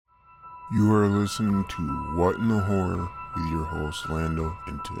You are listening to What in the Horror with your hosts Lando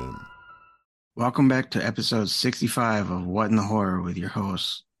and Tim. Welcome back to episode 65 of What in the Horror with your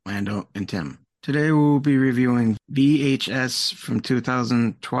hosts Lando and Tim. Today we'll be reviewing VHS from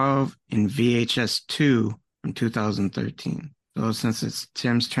 2012 and VHS 2 from 2013. So since it's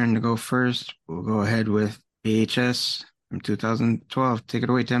Tim's turn to go first, we'll go ahead with VHS from 2012. Take it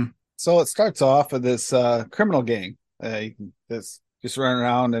away, Tim. So it starts off with this criminal gang that's just running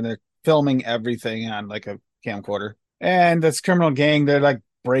around and they're filming everything on like a camcorder. And this criminal gang, they're like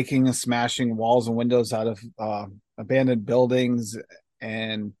breaking and smashing walls and windows out of abandoned buildings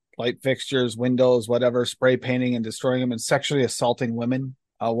and light fixtures, windows, whatever, spray painting and destroying them and sexually assaulting women.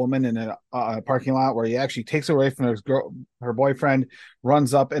 A woman in a parking lot where he actually takes her away from her boyfriend,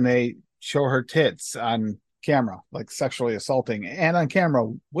 runs up and they show her tits on camera, like sexually assaulting and on camera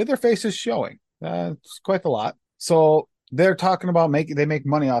with their faces showing. It's quite a lot. So they're talking about they make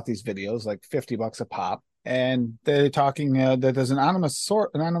money off these videos, like $50 a pop. And they're talking that there's an anonymous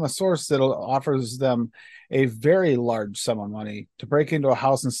source that offers them a very large sum of money to break into a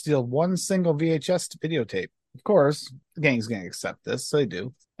house and steal one single VHS videotape. Of course, the gang's going to accept this, so they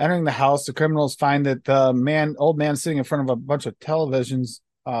do. Entering the house, the criminals find that the old man sitting in front of a bunch of televisions,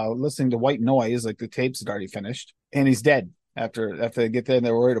 listening to white noise, like the tapes had already finished, and he's dead. After they get there and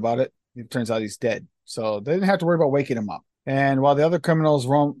they're worried about it, it turns out he's dead. So they didn't have to worry about waking him up. And while the other criminals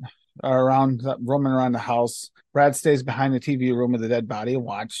roaming around the house, Brad stays behind the TV room with the dead body and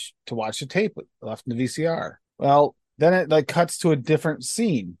watch the tape left in the VCR. Well, then it like cuts to a different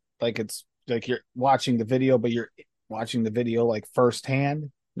scene. Like it's like you're watching the video, but you're watching the video like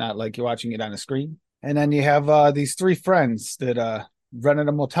firsthand, not like you're watching it on a screen. And then you have these three friends that rented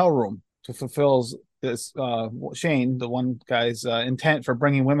a motel room to fulfill this Shane, the one guy's intent for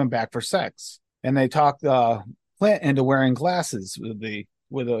bringing women back for sex. And they talk Clint into wearing glasses with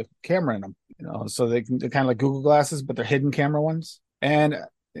a camera in them, so they're kind of like Google glasses, but they're hidden camera ones, and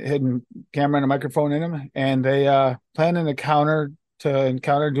hidden camera and a microphone in them. And they plan an encounter doing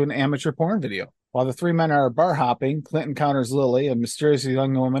an amateur porn video. While the three men are bar hopping, Clint encounters Lily, a mysterious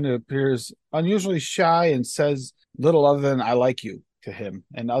young woman who appears unusually shy and says little other than "I like you" to him.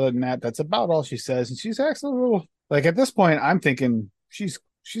 And other than that, that's about all she says. And she's actually a little like at this point, I'm thinking she's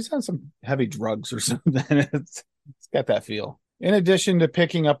on some heavy drugs or something. It's got that feel. In addition to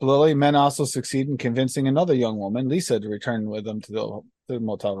picking up Lily, men also succeed in convincing another young woman, Lisa, to return with them to the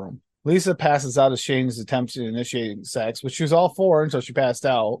motel room. Lisa passes out of Shane's attempts to initiate sex, which she was all for until she passed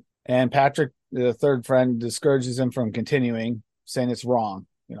out. And Patrick, the third friend, discourages him from continuing, saying it's wrong.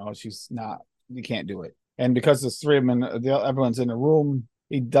 You can't do it. And because there's three of them, everyone's in the room,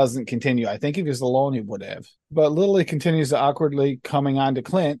 he doesn't continue. I think if he was alone, he would have. But Lily continues to awkwardly coming on to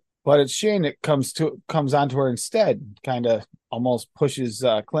Clint, but it's Shane that comes onto her instead, kind of almost pushes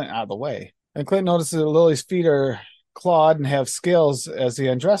Clint out of the way. And Clint notices that Lily's feet are clawed and have scales as he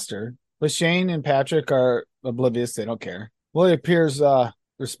undressed her. But Shane and Patrick are oblivious. They don't care. Lily appears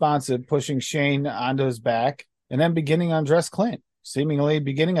responsive, pushing Shane onto his back and then beginning to undress Clint, seemingly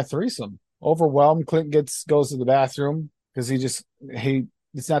beginning a threesome. Overwhelmed, Clint goes to the bathroom because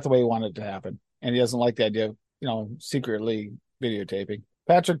it's not the way he wanted it to happen. And he doesn't like the idea of, secretly videotaping.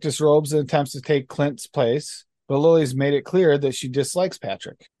 Patrick disrobes and attempts to take Clint's place, but Lily's made it clear that she dislikes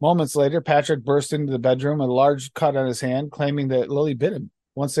Patrick. Moments later, Patrick bursts into the bedroom with a large cut on his hand, claiming that Lily bit him.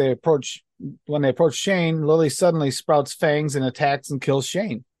 When they approach Shane, Lily suddenly sprouts fangs and attacks and kills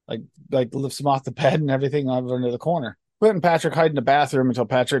Shane. Like lifts him off the bed and everything over into the corner. Clint and Patrick hide in the bathroom until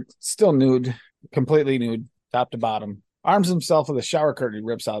Patrick, still nude, completely nude, top to bottom, arms himself with a shower curtain he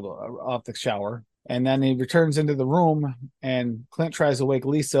rips off the shower. And then he returns into the room, and Clint tries to wake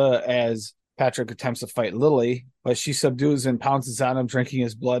Lisa as Patrick attempts to fight Lily, but she subdues and pounces on him, drinking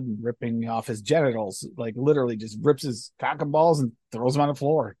his blood and ripping off his genitals. Like literally just rips his cock and balls and throws him on the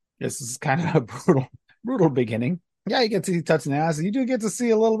floor. This is kind of a brutal beginning. Yeah, you get to see touching ass. You do get to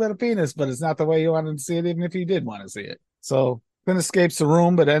see a little bit of penis, but it's not the way you wanted to see it, even if you did want to see it. So Clint escapes the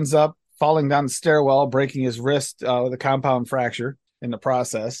room, but ends up falling down the stairwell, breaking his wrist with a compound fracture in the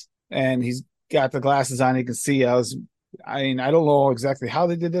process. And he's got the glasses on. You can see I don't know exactly how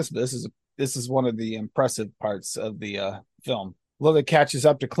they did this, but this is one of the impressive parts of the film. Lily catches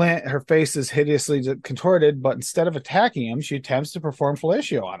up to Clint. Her face is hideously contorted, but instead of attacking him, she attempts to perform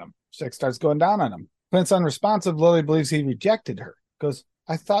fellatio on him. She starts going down on him. Clint's unresponsive. Lily believes he rejected her. Goes,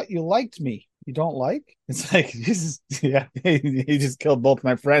 "I thought you liked me. You don't like?" It's like, he just killed both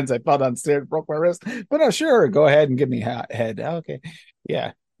my friends. I fell downstairs, broke my wrist. But no, sure, go ahead and give me head. Okay.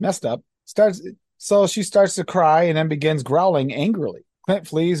 Yeah, messed up. So she starts to cry and then begins growling angrily. Clint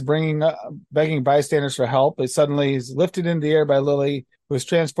flees, begging bystanders for help. But suddenly he's lifted into the air by Lily, who is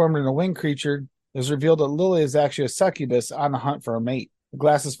transformed into a winged creature. It is revealed that Lily is actually a succubus on the hunt for a mate. The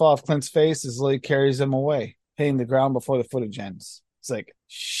glasses fall off Clint's face as Lily carries him away, hitting the ground before the footage ends. It's like,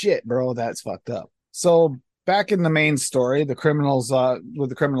 shit, bro, that's fucked up. So back in the main story, the criminals, with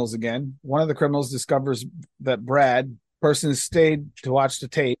the criminals again, one of the criminals discovers that Brad, person who stayed to watch the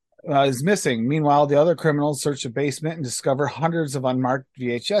tape, is missing. Meanwhile, the other criminals search the basement and discover hundreds of unmarked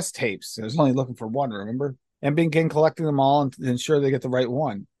VHS tapes. There's only looking for one, remember? And begin collecting them all and ensure they get the right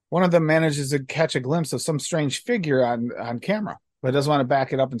one. One of them manages to catch a glimpse of some strange figure on camera, but doesn't want to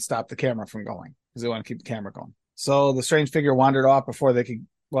back it up and stop the camera from going because they want to keep the camera going. So the strange figure wandered off before they could,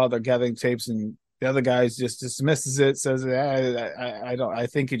 while they're gathering tapes, and the other guy just dismisses it, says, I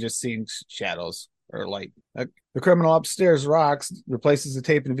think you're just seeing shadows or light. The criminal upstairs rocks, replaces the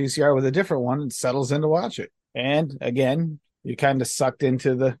tape in the VCR with a different one, and settles in to watch it. And again, you're kind of sucked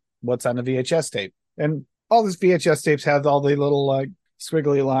into what's on the VHS tape. And all these VHS tapes have all the little like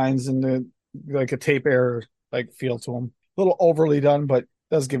squiggly lines and like a tape error like feel to them. A little overly done, but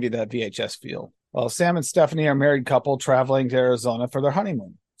does give you that VHS feel. Well, Sam and Stephanie are a married couple traveling to Arizona for their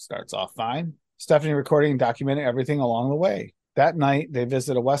honeymoon. Starts off fine. Stephanie recording and documenting everything along the way. That night, they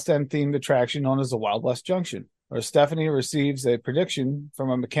visit a West End themed attraction known as the Wild West Junction, where Stephanie receives a prediction from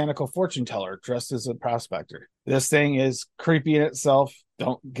a mechanical fortune teller dressed as a prospector. This thing is creepy in itself.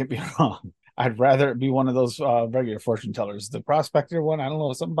 Don't get me wrong. I'd rather it be one of those regular fortune tellers. The prospector one, I don't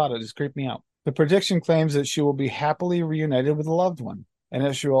know, something about it just creeped me out. The prediction claims that she will be happily reunited with a loved one, and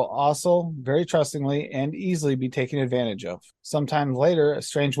that she will also very trustingly and easily be taken advantage of. Sometime later, a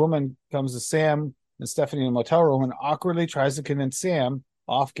strange woman comes to Sam and Stephanie in a motel room and awkwardly tries to convince Sam,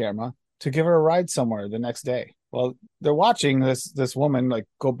 off camera, to give her a ride somewhere the next day. Well, they're watching this woman like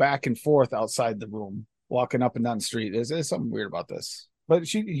go back and forth outside the room, walking up and down the street. There's something weird about this. But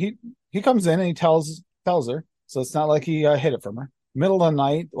he comes in and he tells her, so it's not like he hid it from her. Middle of the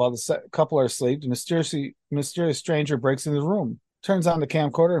night, while the couple are asleep, the mysterious stranger breaks into the room, turns on the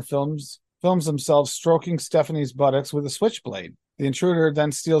camcorder, and films himself stroking Stephanie's buttocks with a switchblade. The intruder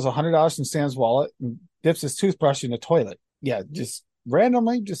then steals $100 from Sam's wallet and dips his toothbrush in the toilet. Yeah, just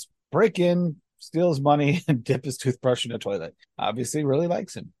randomly, just break in, steal his money, and dip his toothbrush in the toilet. Obviously, really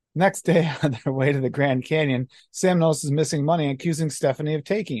likes him. Next day, on their way to the Grand Canyon, Sam notices missing money, accusing Stephanie of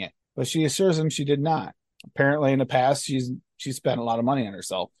taking it, but she assures him she did not. Apparently, in the past, she's spent a lot of money on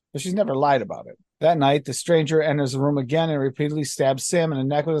herself, but she's never lied about it. That night, the stranger enters the room again and repeatedly stabs Sam in the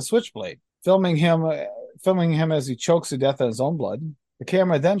neck with a switchblade, filming him as he chokes to death on his own blood. The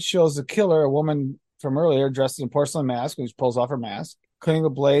camera then shows the killer, a woman from earlier, dressed in a porcelain mask, which pulls off her mask, cleaning the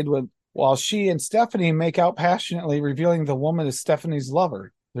blade while she and Stephanie make out passionately, revealing the woman is Stephanie's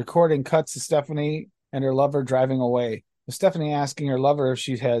lover. The recording cuts to Stephanie and her lover driving away, with Stephanie asking her lover if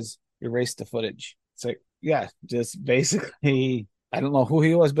she has erased the footage. It's like, yeah, just basically, I don't know who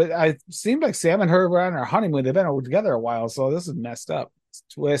he was, but it seemed like Sam and her were on their honeymoon. They've been together a while, so this is messed up. It's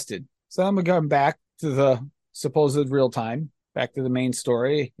twisted. So then we go back to the supposed real time, back to the main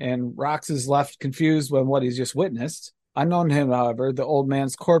story, and Rox is left confused with what he's just witnessed. Unknown to him, however, the old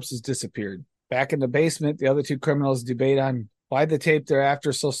man's corpse has disappeared. Back in the basement, the other two criminals debate on why the tape they're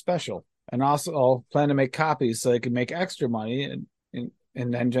after is so special, and also plan to make copies so they can make extra money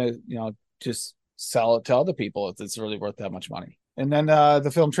and then just sell it to other people if it's really worth that much money. And then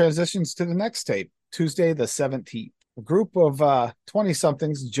the film transitions to the next tape, Tuesday the 17th. A group of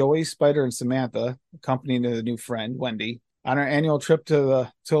 20-somethings, Joey, Spider, and Samantha, accompanying the new friend, Wendy, on our annual trip to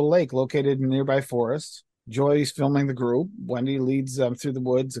a lake located in a nearby forest. Joey's filming the group. Wendy leads them through the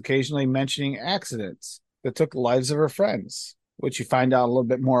woods, occasionally mentioning accidents that took the lives of her friends, which you find out a little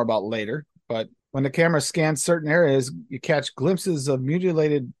bit more about later. But when the camera scans certain areas, you catch glimpses of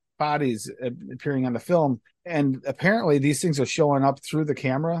mutilated bodies appearing on the film. And apparently these things are showing up through the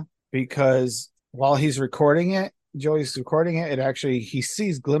camera because while he's recording it, Joey's recording it, he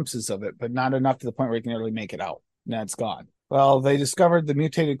sees glimpses of it, but not enough to the point where he can really make it out. Now it's gone. Well, they discovered the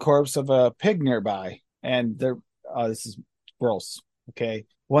mutated corpse of a pig nearby, and this is gross. Okay.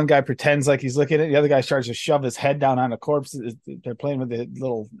 One guy pretends like he's looking at it. The other guy starts to shove his head down on a corpse. They're playing with the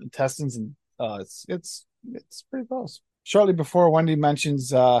little intestines, and it's pretty gross. Shortly before, Wendy mentions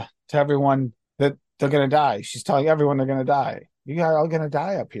to everyone that they're going to die. She's telling everyone they're going to die. You are all going to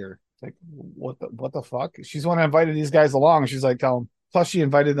die up here. It's like, what the fuck? She's the one who invited these guys along. She's like, tell them. Plus, she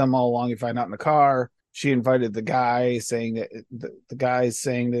invited them all along. You find out in the car. She invited the guy saying that the guy's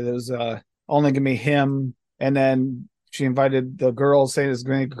saying that it was only going to be him. And then she invited the girls, saying it's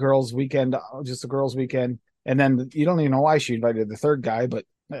going to be a girls' weekend, just a girls' weekend. And then you don't even know why she invited the third guy, but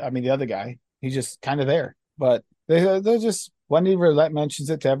I mean, the other guy, he's just kind of there. But they're just Wendy Roulette mentions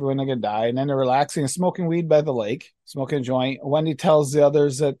it to everyone they're going to die, and then they're relaxing and smoking weed by the lake, smoking a joint. Wendy tells the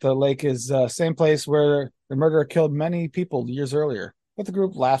others that the lake is the same place where the murderer killed many people years earlier, but the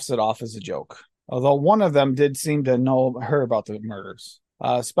group laughs it off as a joke, although one of them did seem to know her about the murders.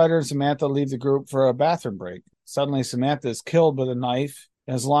 Spider and Samantha leave the group for a bathroom break. Suddenly, Samantha is killed with a knife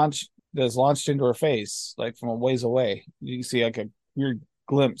and is launched into her face, like from a ways away. You can see like a weird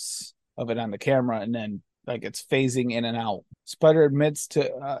glimpse of it on the camera, and then like it's phasing in and out. Spider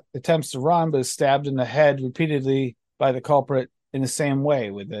attempts to run, but is stabbed in the head repeatedly by the culprit in the same way,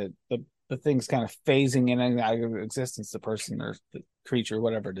 with the things kind of phasing in and out of existence, the person or the creature,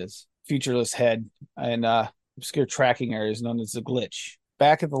 whatever it is. Featureless head and obscure tracking areas known as the glitch.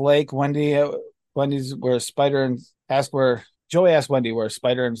 Back at the lake, Wendy's where Joey asks Wendy where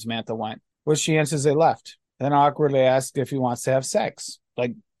Spider and Samantha went, which she answers they left. Then awkwardly asks if he wants to have sex,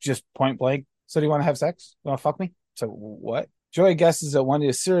 like just point blank. So do you want to have sex? You want to fuck me? So what? Joey guesses that Wendy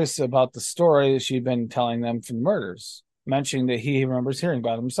is serious about the story that she'd been telling them from murders, mentioning that he remembers hearing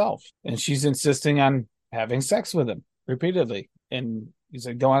about himself. And she's insisting on having sex with him repeatedly. And he's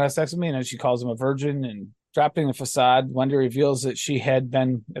like, don't want to have sex with me? And then she calls him a virgin. And dropping the facade, Wendy reveals that she had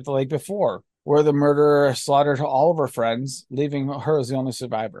been at the lake before, where the murderer slaughtered all of her friends, leaving her as the only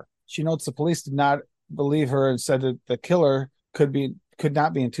survivor. She notes the police did not believe her and said that the killer could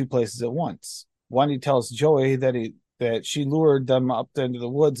not be in two places at once. Wendy tells Joey that she lured them up into the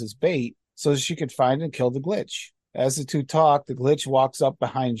woods as bait so that she could find and kill the glitch. As the two talk, the glitch walks up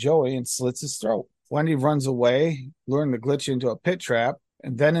behind Joey and slits his throat. Wendy runs away, luring the glitch into a pit trap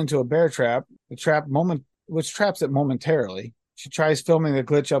and then into a bear trap, which traps it momentarily. She tries filming the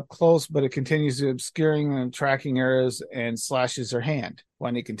glitch up close, but it continues to obscuring and tracking areas and slashes her hand.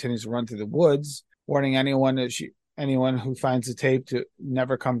 Wendy continues to run through the woods, warning anyone who finds the tape to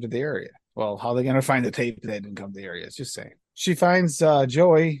never come to the area. Well, how are they going to find the tape if they didn't come to the area? It's just saying. She finds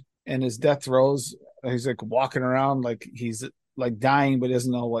Joey in his death throes. He's like walking around like he's like dying, but doesn't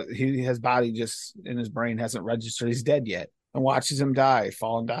know what his body just in his brain hasn't registered he's dead yet, and watches him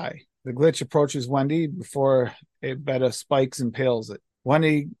fall and die. The glitch approaches Wendy before it beta spikes and impales it.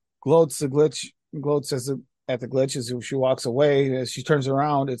 Wendy gloats at the glitch as she walks away. As she turns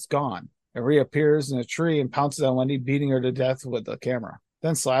around, it's gone. It reappears in a tree and pounces on Wendy, beating her to death with the camera.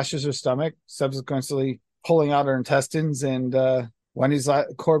 Then slashes her stomach, subsequently pulling out her intestines, and Wendy's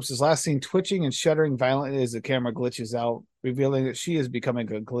corpse is last seen twitching and shuddering violently as the camera glitches out, revealing that she is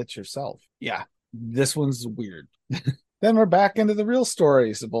becoming a glitch herself. Yeah, this one's weird. Then we're back into the real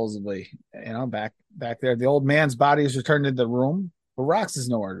story, supposedly. Back there. The old man's body is returned to the room, but Rox is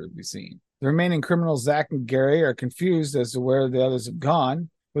nowhere to be seen. The remaining criminals, Zach and Gary, are confused as to where the others have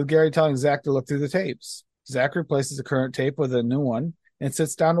gone, with Gary telling Zach to look through the tapes. Zach replaces the current tape with a new one and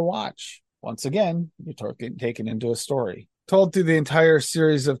sits down to watch. Once again, you're taken into a story. Told through the entire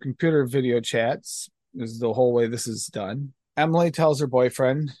series of computer video chats, is the whole way this is done. Emily tells her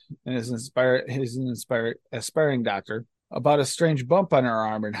boyfriend, and his aspiring doctor, about a strange bump on her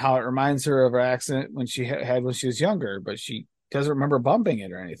arm and how it reminds her of her accident when she had when she was younger, but she doesn't remember bumping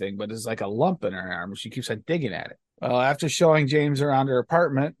it or anything, but it's like a lump in her arm and she keeps on digging at it. Well, after showing James around her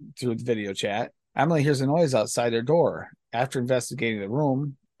apartment through the video chat, Emily hears a noise outside her door. After investigating the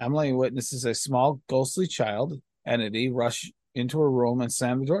room, Emily witnesses a small ghostly child entity rush into her room and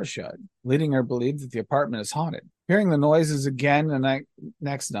slam the door shut, leading her to believe that the apartment is haunted. Hearing the noises again the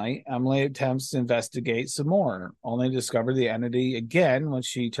next night, Emily attempts to investigate some more, only to discover the entity again when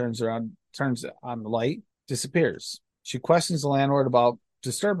she turns on the light, disappears. She questions the landlord about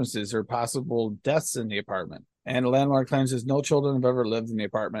disturbances or possible deaths in the apartment, and the landlord claims that no children have ever lived in the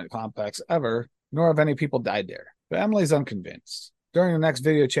apartment complex ever, nor have any people died there. But Emily's unconvinced. During the next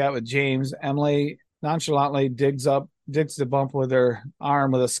video chat with James, Emily nonchalantly digs the bump with her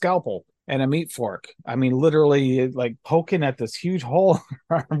arm with a scalpel and a meat fork. I mean, literally, like poking at this huge hole in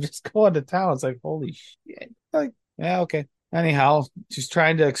her arm, just going to town. It's like, holy shit. Like, yeah, okay. Anyhow, she's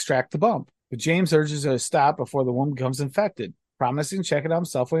trying to extract the bump, but James urges her to stop before the woman becomes infected, promising to check it out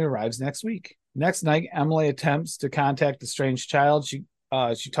himself when he arrives next week. Next night, Emily attempts to contact the strange child. She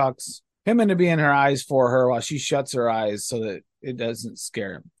talks him into being her eyes for her while she shuts her eyes so that it doesn't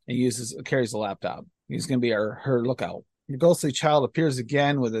scare him. He carries the laptop. He's going to be her lookout. The ghostly child appears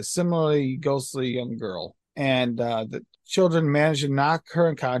again with a similarly ghostly young girl, and the children manage to knock her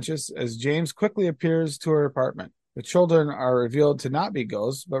unconscious as James quickly appears to her apartment. The children are revealed to not be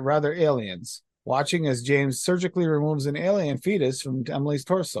ghosts, but rather aliens, watching as James surgically removes an alien fetus from Emily's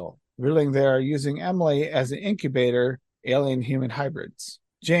torso, revealing they are using Emily as an incubator alien-human hybrids.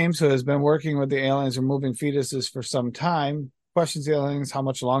 James, who has been working with the aliens removing fetuses for some time, questions the aliens how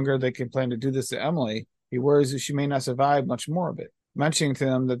much longer they can plan to do this to Emily, He worries that she may not survive much more of it, mentioning to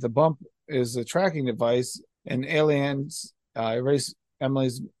them that the bump is a tracking device and aliens erase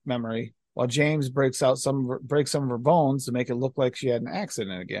Emily's memory, while James breaks some of her bones to make it look like she had an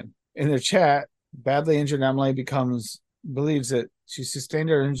accident again. In their chat, badly injured Emily believes that she sustained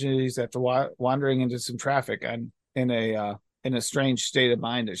her injuries after wandering into some traffic and in a strange state of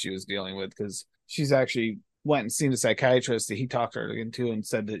mind that she was dealing with, because she's actually went and seen a psychiatrist that he talked her into and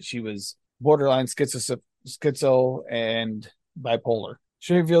said that she was borderline schizo and bipolar.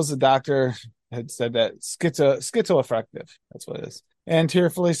 She reveals the doctor had said that schizoaffective. That's what it is. And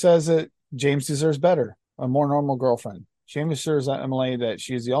tearfully says that James deserves better, a more normal girlfriend. James assures Emily that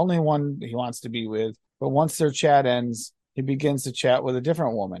she is the only one he wants to be with, but once their chat ends, he begins to chat with a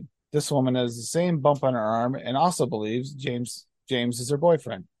different woman. This woman has the same bump on her arm and also believes James is her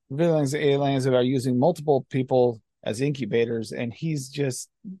boyfriend. Revealing the aliens are using multiple people as incubators, and he's just,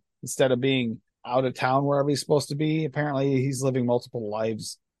 instead of being out of town wherever he's supposed to be, apparently he's living multiple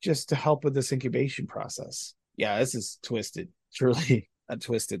lives just to help with this incubation process. Yeah, this is twisted. Truly a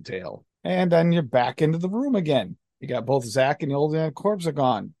twisted tale. And then you're back into the room again. You got both Zach and the old man corpse are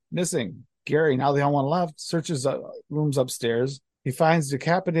gone, missing. Gary, now the only one left, searches rooms upstairs. He finds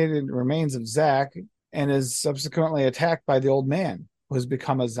decapitated remains of Zach and is subsequently attacked by the old man, who has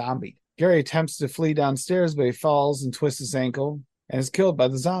become a zombie. Gary attempts to flee downstairs, but he falls and twists his ankle and is killed by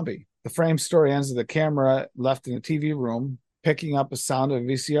the zombie. The frame story ends with the camera left in the TV room, picking up a sound of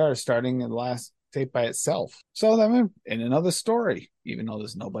VCR starting in the last tape by itself. So then in another story, even though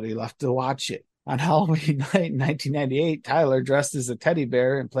there's nobody left to watch it. On Halloween night in 1998, Tyler, dressed as a teddy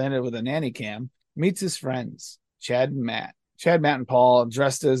bear and planted with a nanny cam, meets his friends, Chad, Matt, and Paul,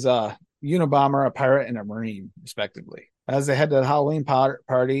 dressed as a Unabomber, a pirate, and a Marine, respectively. As they head to the Halloween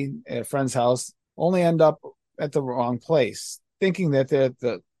party at a friend's house, only end up at the wrong place, thinking that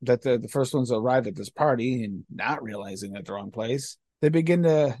the first ones arrived at this party and not realizing that the wrong place. They begin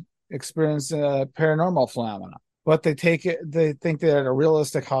to experience paranormal phenomena, but they think they're at a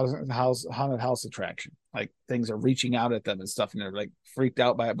realistic haunted house attraction. Like things are reaching out at them and stuff, and they're like freaked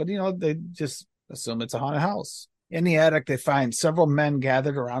out by it. But they just assume it's a haunted house. In the attic, they find several men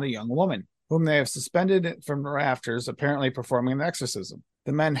gathered around a young woman, whom they have suspended from the rafters, apparently performing an exorcism.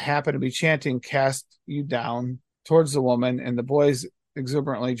 The men happen to be chanting, "Cast you down," towards the woman, and the boys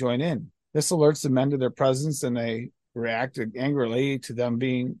exuberantly join in. This alerts the men to their presence, and they react angrily to them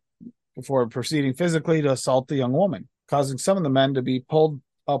before proceeding physically to assault the young woman, causing some of the men to be pulled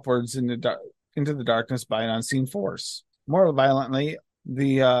upwards into the darkness by an unseen force. More violently,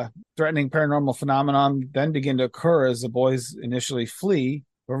 the threatening paranormal phenomenon then begin to occur as the boys initially flee,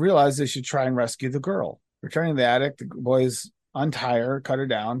 but realize they should try and rescue the girl. Returning to the attic, the boys untie her, cut her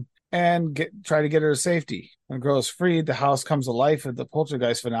down, and try to get her to safety. When the girl is freed, the house comes to life with the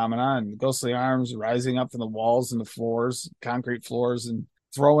poltergeist phenomenon and ghostly arms rising up from the walls and the floors, concrete floors, and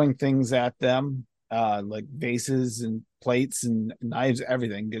throwing things at them, like vases and plates and knives.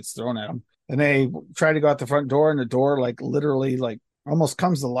 Everything gets thrown at them. And they try to go out the front door, and the door literally almost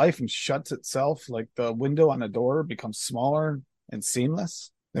comes to life and shuts itself. Like the window on the door becomes smaller and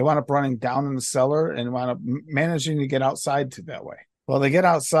seamless. They wind up running down in the cellar and wind up managing to get outside that way. Well, they get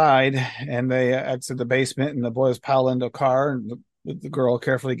outside and they exit the basement, and the boys pile into a car, and with the girl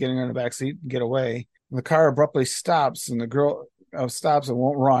carefully getting her in the back seat and get away. And the car abruptly stops, and the girl stops and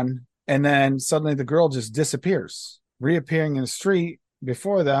won't run. And then suddenly the girl just disappears, reappearing in the street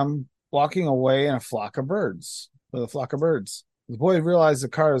before them, walking away in a flock of birds. The boy realized the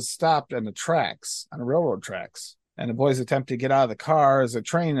car has stopped on the railroad tracks. And the boys attempt to get out of the car as a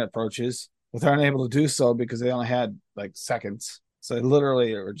train approaches, but they're unable to do so because they only had seconds. So they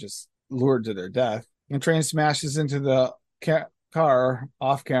literally are just lured to their death. And the train smashes into the car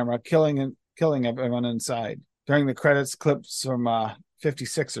off camera, killing everyone inside. During the credits, clips from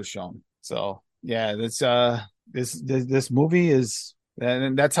 56 are shown. So yeah, this movie is,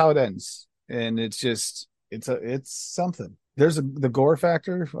 and that's how it ends. And it's just it's something. There's the gore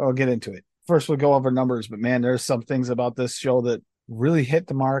factor. I'll get into it. First, we'll go over numbers, but man, there's some things about this show that really hit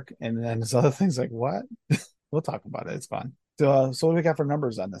the mark, and then there's other things like what? We'll talk about it. It's fun. So what do we got for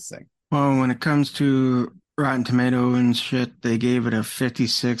numbers on this thing? Well, when it comes to Rotten Tomato and shit, they gave it a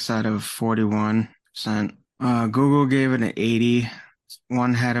 56 out of 41%. Google gave it an 80.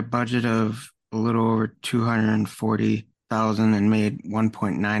 One had a budget of a little over 240,000 and made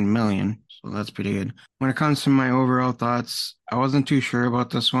 1.9 million. So that's pretty good. When it comes to my overall thoughts, I wasn't too sure about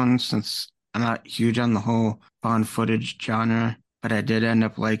this one since I'm not huge on the whole found footage genre, but I did end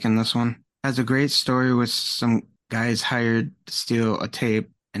up liking this one. It has a great story with some guys hired to steal a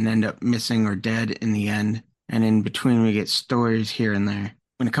tape and end up missing or dead in the end. And in between, we get stories here and there.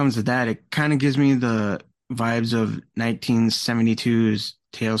 when it comes to that, it kind of gives me the vibes of 1972's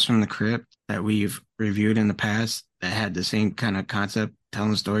Tales from the Crypt that we've reviewed in the past that had the same kind of concept,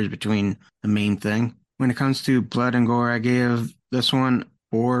 telling stories between the main thing. When it comes to blood and gore, I gave this one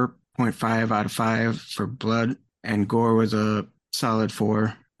 4.5 out of 5 for blood, and gore was a solid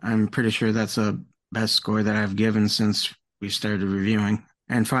 4. I'm pretty sure that's the best score that I've given since we started reviewing.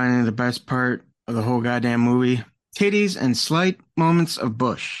 And finally, the best part of the whole goddamn movie, titties and slight moments of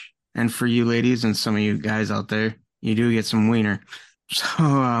bush. And for you ladies and some of you guys out there, you do get some wiener.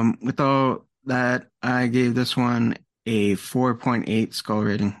 So with all that, I gave this one a 4.8 skull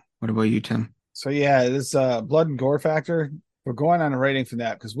rating. What about you, Tim? So yeah, this blood and gore factor, we're going on a rating for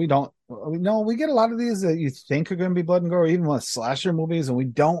that because we get a lot of these that you think are going to be blood and gore, even with slasher movies, and we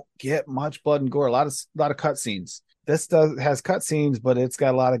don't get much blood and gore. A lot of cut scenes. This has cut scenes, but it's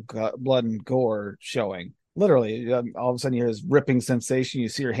got a lot of blood and gore showing. Literally, all of a sudden you hear this ripping sensation. You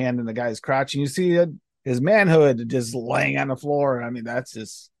see your hand in the guy's crotch, and you see his manhood just laying on the floor. I mean, that's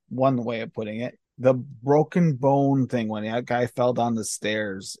just one way of putting it. The broken bone thing when that guy fell down the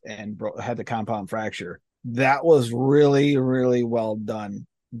stairs and had the compound fracture. That was really, really well done.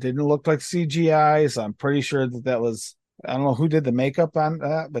 Didn't look like CGI, so I'm pretty sure that was, I don't know who did the makeup on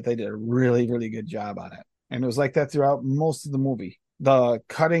that, but they did a really, really good job on it. And it was like that throughout most of the movie. The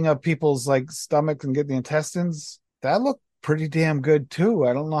cutting of people's like stomachs and getting the intestines, that looked pretty damn good too.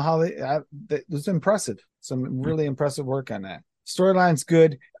 I don't know how it was impressive. Some really impressive work on that. Storyline's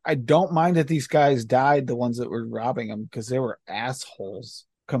good. I don't mind that these guys died, the ones that were robbing them, because they were assholes,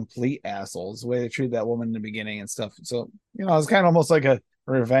 complete assholes, the way they treated that woman in the beginning and stuff. So, it's kind of almost like a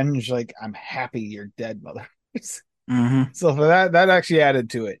revenge, like, I'm happy you're dead, mother. So for that actually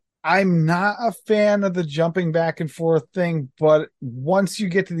added to it. I'm not a fan of the jumping back and forth thing, but once you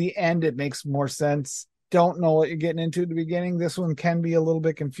get to the end, it makes more sense. Don't know what you're getting into at the beginning. This one can be a little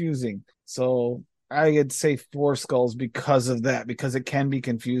bit confusing. So I would say 4 skulls because of that, because it can be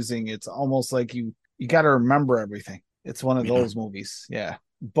confusing. It's almost like you got to remember everything. It's one of those movies. Yeah.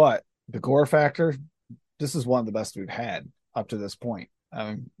 But the gore factor, this is one of the best we've had up to this point.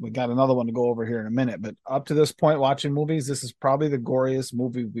 I mean, we got another one to go over here in a minute, but up to this point, watching movies, this is probably the goriest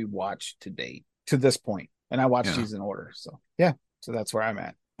movie we watched to date, to this point. And I watched these in order. So, yeah. So that's where I'm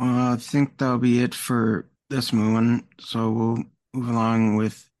at. I think that'll be it for this movie. So we'll move along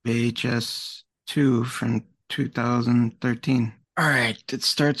with VHS 2 from 2013. All right. It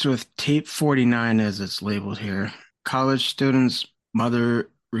starts with tape 49 as it's labeled here. College student's mother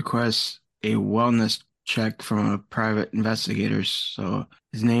requests a wellness check from a private investigator. So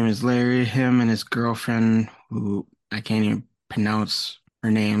his name is Larry. Him and his girlfriend, who I can't even pronounce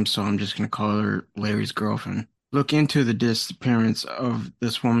her name, so I'm just going to call her Larry's girlfriend, look into the disappearance of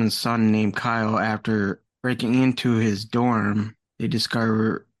this woman's son named Kyle. After breaking into his dorm, they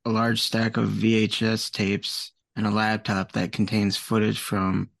discover a large stack of VHS tapes and a laptop that contains footage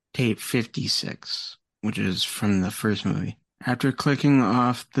from tape 56, which is from the first movie. After clicking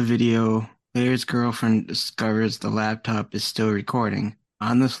off the video, Larry's girlfriend discovers the laptop is still recording.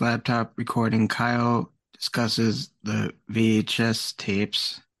 On this laptop recording, Kyle discusses the VHS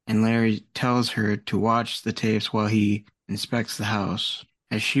tapes, and Larry tells her to watch the tapes while he inspects the house.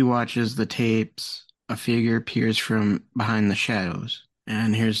 As she watches the tapes, a figure appears from behind the shadows.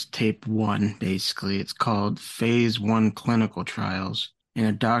 And here's tape 1, basically. It's called Phase 1 Clinical Trials. In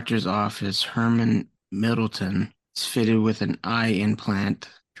a doctor's office, Herman Middleton is fitted with an eye implant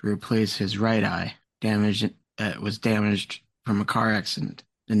to replace his right eye, was damaged from a car accident.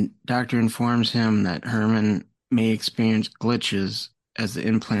 The doctor informs him that Herman may experience glitches as the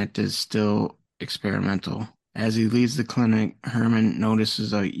implant is still experimental. As he leaves the clinic, Herman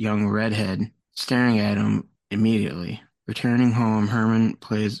notices a young redhead staring at him immediately. Returning home, Herman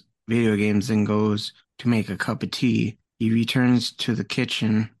plays video games and goes to make a cup of tea. He returns to the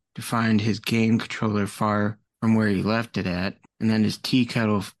kitchen to find his game controller far from where he left it at, and then his tea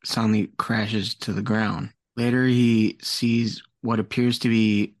kettle suddenly crashes to the ground. Later, he sees what appears to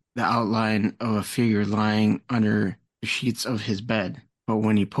be the outline of a figure lying under the sheets of his bed. But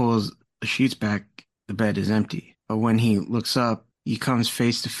when he pulls the sheets back, the bed is empty. But when he looks up, he comes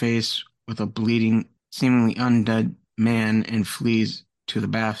face to face with a bleeding, seemingly undead man and flees to the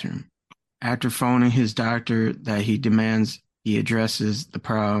bathroom. After phoning his doctor that he demands he addresses the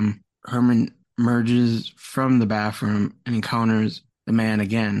problem, Herman emerges from the bathroom and encounters the man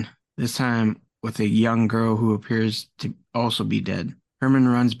again, this time with a young girl who appears to also be dead. Herman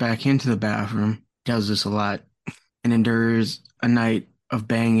runs back into the bathroom, does this a lot, and endures a night of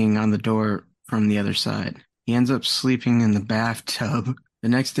banging on the door from the other side. He ends up sleeping in the bathtub. The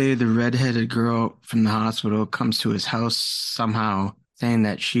next day, the redheaded girl from the hospital comes to his house somehow, saying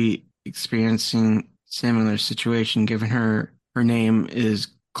that she experiencing similar situation given her name is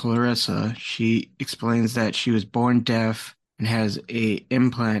Clarissa. She explains that she was born deaf and has a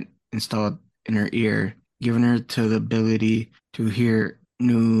implant installed in her ear, giving her to the ability to hear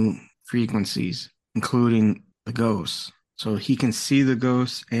new frequencies, including the ghosts. So he can see the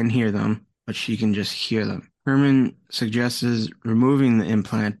ghosts and hear them, but she can just hear them. Herman suggests removing the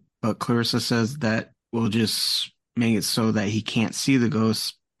implant, but Clarissa says that will just make it so that he can't see the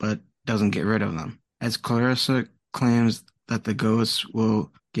ghosts, but doesn't get rid of them. As Clarissa claims that the ghosts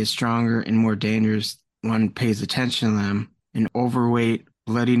will get stronger and more dangerous one pays attention to them, an overweight,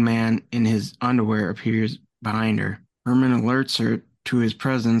 bloodied man in his underwear appears behind her. Herman alerts her to his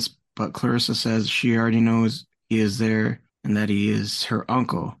presence, but Clarissa says she already knows he is there and that he is her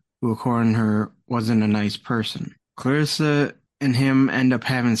uncle, who according to her wasn't a nice person. Clarissa and him end up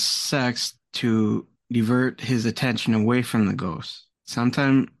having sex to divert his attention away from the ghost.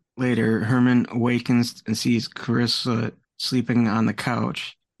 Sometime later, Herman awakens and sees Clarissa sleeping on the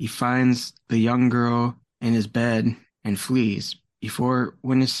couch. He finds the young girl in his bed and flees. Before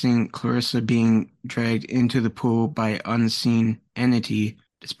witnessing Clarissa being dragged into the pool by an unseen entity,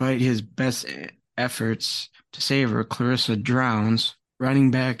 despite his best efforts to save her, Clarissa drowns.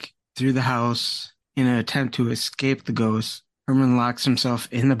 Running back through the house in an attempt to escape the ghost, Herman locks himself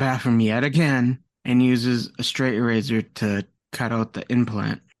in the bathroom yet again and uses a straight razor to cut out the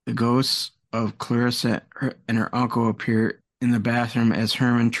implant. The ghosts of Clarissa and her uncle appear in the bathroom as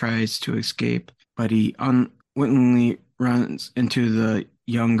Herman tries to escape, but he unwittingly runs into the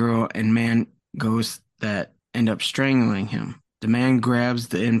young girl and man ghosts that end up strangling him. The man grabs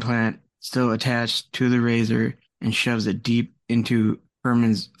the implant still attached to the razor and shoves it deep into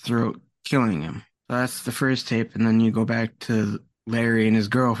Herman's throat, killing him. So that's the first tape, and then you go back to Larry and his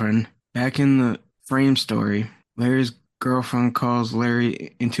girlfriend. Back in the frame story, Larry's girlfriend calls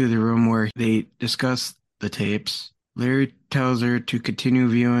Larry into the room where they discuss the tapes. Larry tells her to continue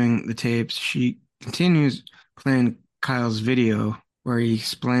viewing the tapes. She continues playing Kyle's video, where he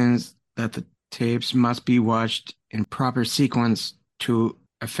explains that the tapes must be watched in proper sequence to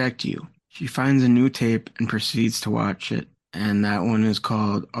affect you. She finds a new tape and proceeds to watch it, and that one is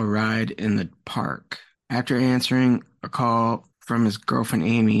called A Ride in the Park. After answering a call from his girlfriend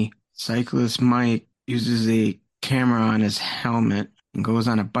Amy, cyclist Mike uses a camera on his helmet and goes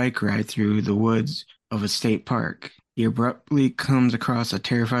on a bike ride through the woods of a state park. He abruptly comes across a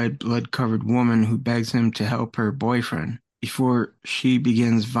terrified, blood-covered woman who begs him to help her boyfriend before she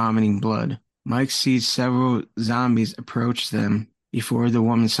begins vomiting blood. Mike sees several zombies approach them before the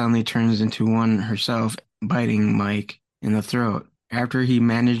woman suddenly turns into one herself, biting Mike in the throat. After he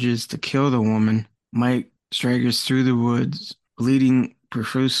manages to kill the woman, Mike staggers through the woods, bleeding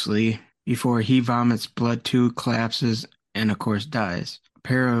profusely, before he vomits blood too, collapses, and of course dies. A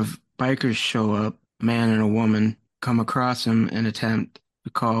pair of bikers show up, a man and a woman, come across him and attempt to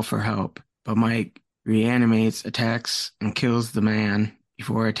call for help, but Mike reanimates, attacks, and kills the man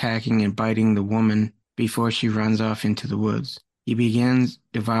before attacking and biting the woman before she runs off into the woods. He begins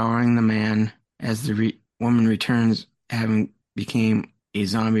devouring the man as the woman returns, having become a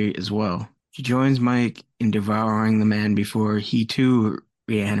zombie as well. She joins Mike in devouring the man before he too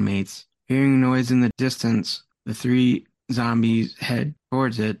reanimates. Hearing noise in the distance, the three zombies head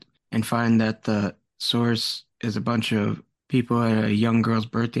towards it and find that the source is a bunch of people at a young girl's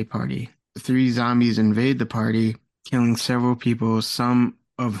birthday party. The three zombies invade the party, killing several people, some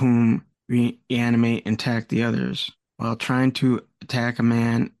of whom reanimate and attack the others. While trying to attack a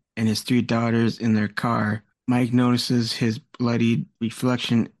man and his three daughters in their car, Mike notices his bloodied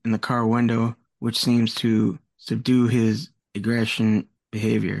reflection in the car window, which seems to subdue his aggression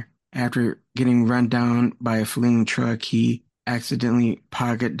behavior. After getting run down by a fleeing truck, he accidentally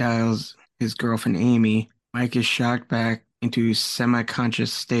pocket dials his girlfriend Amy. Mike is shocked back into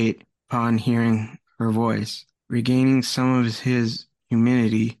semi-conscious state upon hearing her voice. Regaining some of his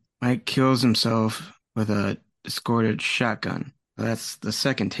humanity, Mike kills himself with a discorded shotgun. That's the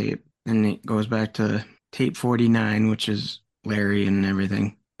second tape. And it goes back to tape 49, which is Larry and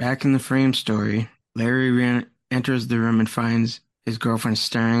everything. Back in the frame story, Larry enters the room and finds his girlfriend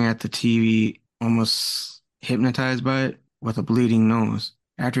staring at the TV, almost hypnotized by it, with a bleeding nose.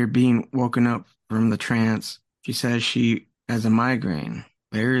 After being woken up from the trance, she says she has a migraine.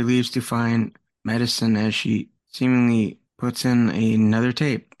 Larry leaves to find medicine as she seemingly puts in another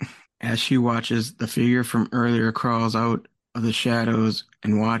tape. As she watches, the figure from earlier crawls out of the shadows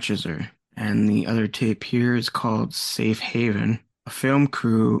and watches her. And the other tape here is called Safe Haven. A film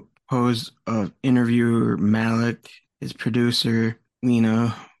crew composed of interviewer Malik, his producer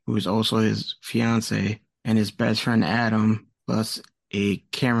Lena, who is also his fiance, and his best friend Adam, plus a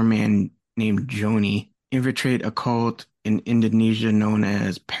cameraman named Joni, infiltrate a cult in Indonesia known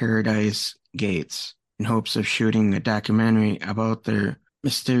as Paradise Gates in hopes of shooting a documentary about their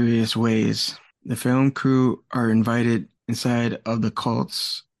mysterious ways. The film crew are invited inside of the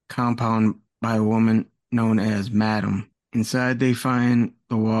cult's compound by a woman known as Madam. Inside, they find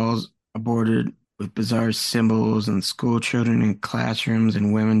the walls bordered with bizarre symbols and school children in classrooms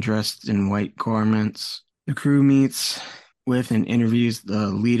and women dressed in white garments. The crew meets with and interviews the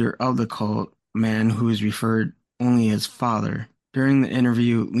leader of the cult, a man who is referred only as Father. During the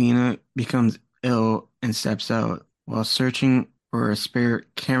interview, Lena becomes ill and steps out. While searching for a spare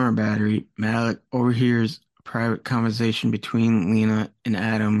camera battery, Malik overhears a private conversation between Lena and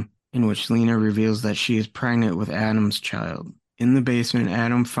Adam in which Lena reveals that she is pregnant with Adam's child. In the basement,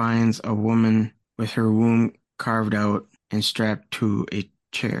 Adam finds a woman with her womb carved out and strapped to a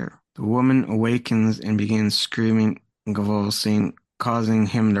chair. The woman awakens and begins screaming and convulsing, causing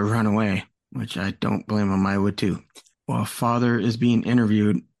him to run away, which I don't blame him, I would too. While Father is being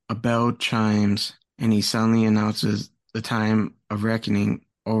interviewed, a bell chimes and he suddenly announces the time of reckoning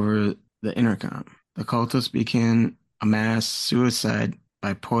over the intercom. The cultists begin a mass suicide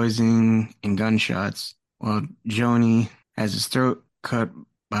by poisoning and gunshots, while Joni has his throat cut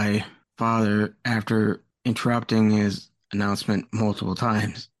by Father after interrupting his announcement multiple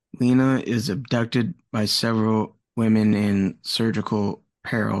times. Lena is abducted by several women in surgical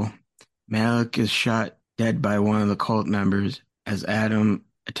peril. Malik is shot dead by one of the cult members as Adam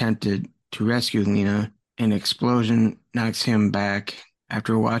attempted to rescue Lena. An explosion knocks him back.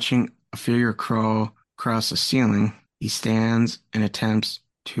 After watching a figure crawl across the ceiling, he stands and attempts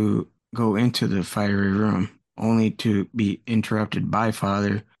to go into the fiery room, only to be interrupted by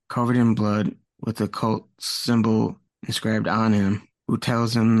Father, covered in blood with the cult symbol inscribed on him, who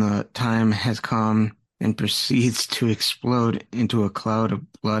tells him the time has come and proceeds to explode into a cloud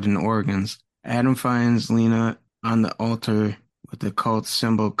of blood and organs. Adam finds Lena on the altar with the cult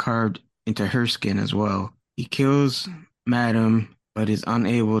symbol carved into her skin as well. He kills Madam, but is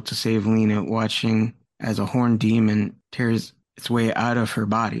unable to save Lena, watching as a horned demon tears its way out of her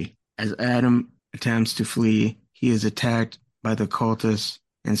body. As Adam attempts to flee, he is attacked by the cultists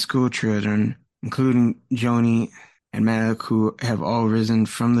and school children, including Joni and Malik, who have all risen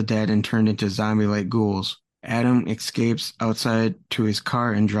from the dead and turned into zombie-like ghouls. Adam escapes outside to his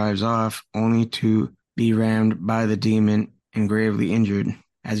car and drives off, only to be rammed by the demon and gravely injured.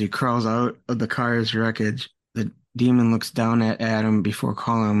 As he crawls out of the car's wreckage, the demon looks down at Adam before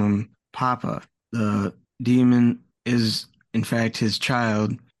calling him Papa. The demon is, in fact, his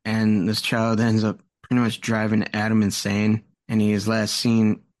child, and this child ends up pretty much driving Adam insane, and he is last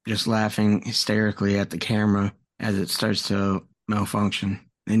seen just laughing hysterically at the camera as it starts to malfunction.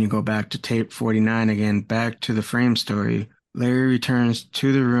 Then you go back to tape 49 again, back to the frame story. Larry returns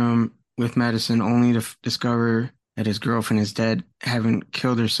to the room with medicine only to discover that his girlfriend is dead, having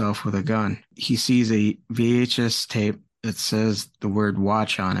killed herself with a gun. He sees a VHS tape that says the word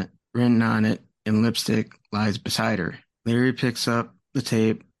watch on it. Written on it in lipstick lies beside her. Larry picks up the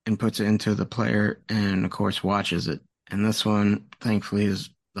tape and puts it into the player and, of course, watches it. And this one, thankfully, is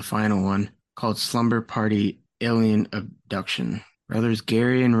the final one, called Slumber Party Alien Abduction. Brothers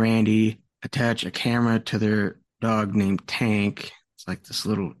Gary and Randy attach a camera to their dog named Tank. It's like this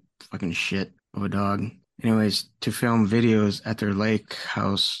little fucking shit of a dog. Anyways, to film videos at their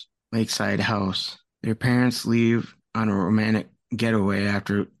lakeside house. Their parents leave on a romantic getaway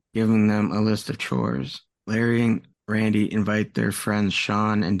after giving them a list of chores. Larry and Randy invite their friends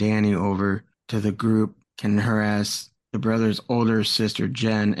Sean and Danny over to the group, can harass the brothers' older sister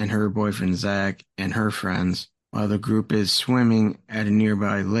Jen and her boyfriend Zach and her friends, while the group is swimming at a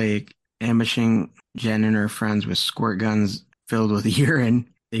nearby lake, ambushing Jen and her friends with squirt guns filled with urine.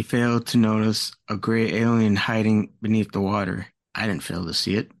 They fail to notice a gray alien hiding beneath the water. I didn't fail to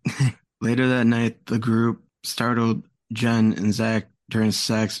see it. Later that night, the group startled Jen and Zach during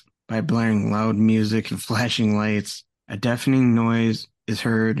sex by blaring loud music and flashing lights. A deafening noise is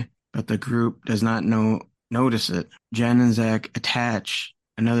heard, but the group does not notice it. Jen and Zach attach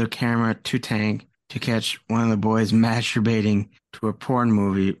another camera to Tank to catch one of the boys masturbating to a porn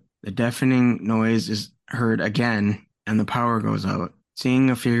movie. The deafening noise is heard again, and the power goes out. Seeing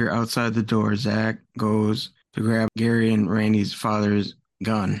a figure outside the door, Zach goes to grab Gary and Randy's father's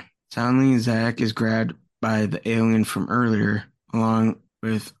gun. Suddenly, Zach is grabbed by the alien from earlier, along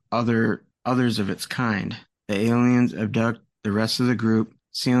with others of its kind. The aliens abduct the rest of the group,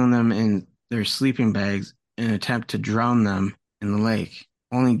 sealing them in their sleeping bags in an attempt to drown them in the lake.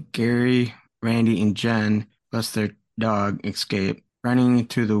 Only Gary, Randy, and Jen, plus their dog, escape, running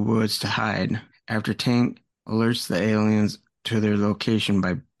into the woods to hide. After Tank alerts the aliens to their location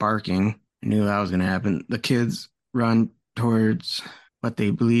by barking. I knew that was going to happen. The kids run towards what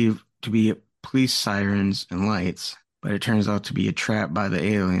they believe to be police sirens and lights, but it turns out to be a trap by the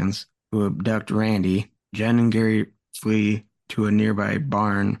aliens who abduct Randy. Jen and Gary flee to a nearby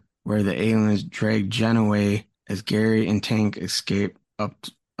barn where the aliens drag Jen away as Gary and Tank escape up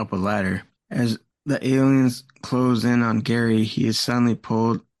a ladder. As the aliens close in on Gary, he is suddenly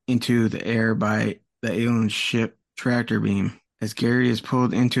pulled into the air by the alien ship tractor beam. As Gary is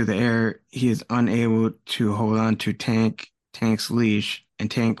pulled into the air, he is unable to hold on to Tank's leash,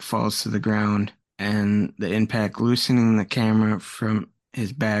 and Tank falls to the ground, and the impact loosening the camera from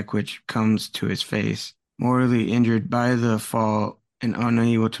his back, which comes to his face. Mortally injured by the fall and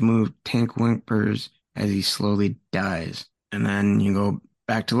unable to move, Tank whimpers as he slowly dies. And then you go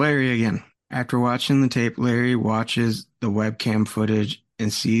back to Larry again. After watching the tape, Larry watches the webcam footage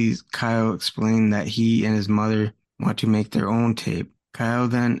and sees Kyle explain that he and his mother want to make their own tape. Kyle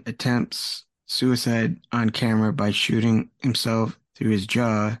then attempts suicide on camera by shooting himself through his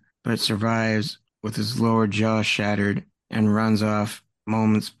jaw, but survives with his lower jaw shattered and runs off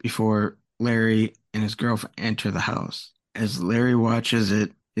moments before Larry and his girlfriend enter the house. As Larry watches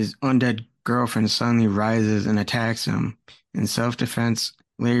it, his undead girlfriend suddenly rises and attacks him. In self-defense,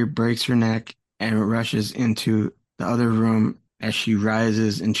 Larry breaks her neck and rushes into the other room as she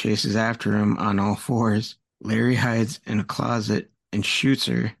rises and chases after him on all fours. Larry hides in a closet and shoots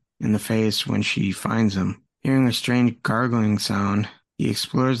her in the face when she finds him. Hearing a strange gargling sound, he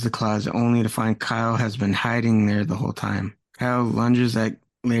explores the closet only to find Kyle has been hiding there the whole time. Kyle lunges at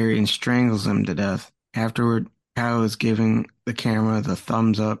Larry and strangles him to death. Afterward, Kyle is giving the camera the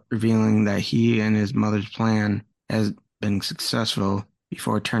thumbs up, revealing that he and his mother's plan has been successful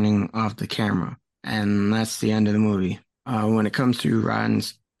before turning off the camera. And that's the end of the movie. When it comes to Rotten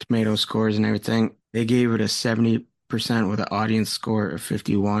Tomato scores and everything, they gave it a 70% with an audience score of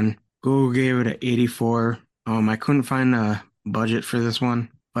 51. Google gave it an 84. I couldn't find a budget for this one,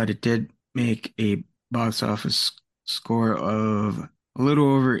 but it did make a box office score of a little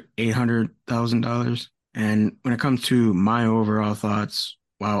over $800,000. And when it comes to my overall thoughts,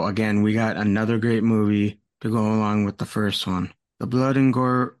 wow, again, we got another great movie to go along with the first one. The blood and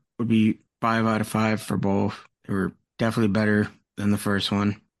gore would be 5 out of 5 for both. They were definitely better than the first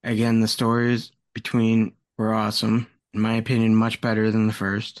one. Again, the stories between were awesome. In my opinion, much better than the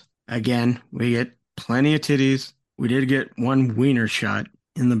first. Again, we get plenty of titties. We did get one wiener shot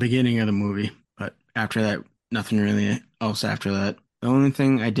in the beginning of the movie, but after that, nothing really else after that. The only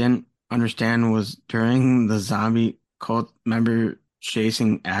thing I didn't understand was during the zombie cult member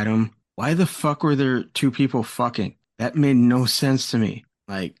chasing Adam, why the fuck were there two people fucking? That made no sense to me.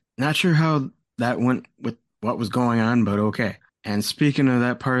 Like, not sure how that went with what was going on, but okay. And speaking of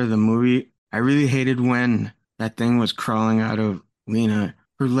that part of the movie, I really hated when that thing was crawling out of Lena.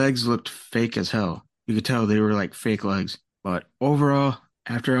 Her legs looked fake as hell. You could tell they were like fake legs. But overall,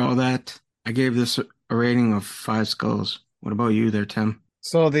 after all that, I gave this a rating of 5 skulls. What about you there, Tim?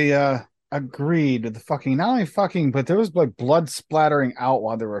 So the agreed with the fucking, not only fucking, but there was like blood splattering out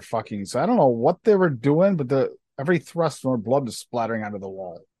while they were fucking. So I don't know what they were doing, but every thrust more blood was splattering out of the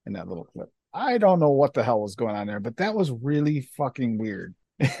wall in that little clip. I don't know what the hell was going on there, but that was really fucking weird.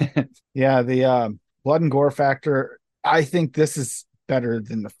 Yeah, the blood and gore factor. I think this is better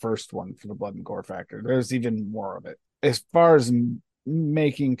than the first one for the blood and gore factor. There's even more of it. As far as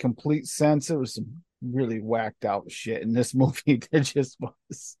making complete sense, it was some really whacked out shit in this movie. There just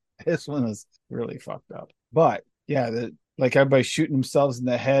was. This one was really fucked up. But yeah, like everybody shooting themselves in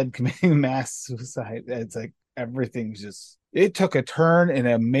the head, committing mass suicide. It's like everything's just. It took a turn in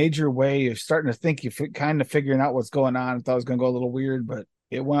a major way. You're starting to think you're kind of figuring out what's going on. I thought it was going to go a little weird, but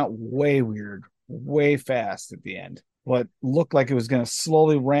it went way weird, way fast at the end. What looked like it was going to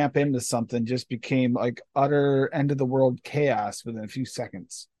slowly ramp into something just became like utter end of the world chaos within a few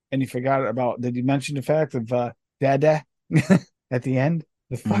seconds. And you forgot about, did you mention the fact of Dada at the end?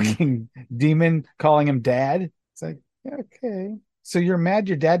 The fucking demon calling him dad. It's like, okay. So you're mad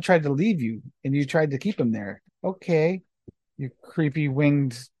your dad tried to leave you and you tried to keep him there. Okay. You creepy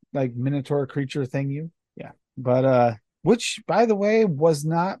winged like minotaur creature thing, you. Yeah. But which by the way was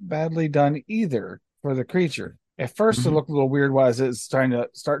not badly done either for the creature. At first it looked a little weird while it's starting to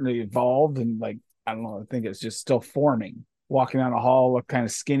evolve and like I don't know, I think it's just still forming. Walking down a hall looked kind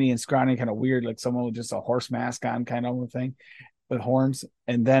of skinny and scrawny, kind of weird, like someone with just a horse mask on kind of thing with horns.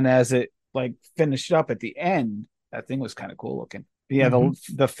 And then as it like finished up at the end, that thing was kind of cool looking. But yeah,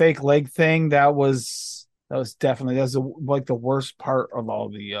 the fake leg thing, that was definitely like the worst part of all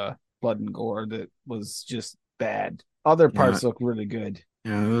the blood and gore. That was just bad. Other parts look really good.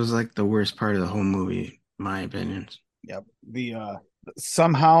 Yeah, it was like the worst part of the whole movie, in my opinion. Yep. The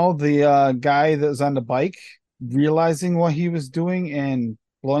somehow the guy that was on the bike realizing what he was doing and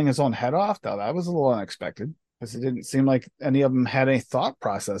blowing his own head off. Now that was a little unexpected because it didn't seem like any of them had any thought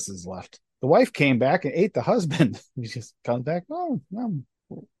processes left. The wife came back and ate the husband. He just comes back, oh no.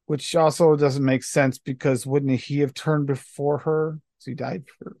 Which also doesn't make sense because wouldn't he have turned before her? So he died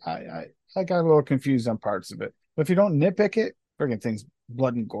for I got a little confused on parts of it. But if you don't nitpick it, friggin' thing's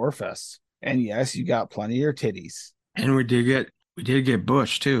blood and gore fest. And yes, you got plenty of your titties. And we did get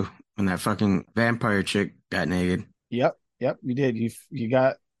Bush too when that fucking vampire chick got naked. Yep, you did. You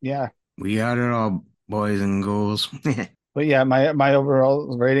got yeah. We got it all, boys and girls. But yeah, my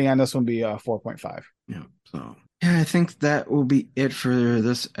overall rating on this one be 4.5. Yeah. So yeah, I think that will be it for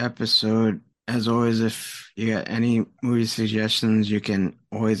this episode. As always, if you got any movie suggestions, you can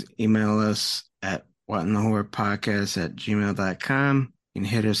always email us at whatinthehorrorpodcast@gmail.com. You can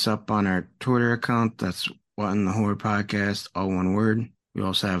hit us up on our Twitter account. That's What in the Horror Podcast, all one word. We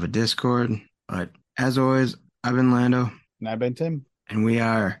also have a Discord. But as always, I've been Lando, And I've been Tim. and we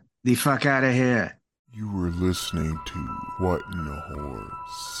are the fuck out of here. You were listening to What in the Horror.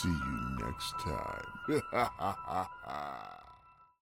 See you next time.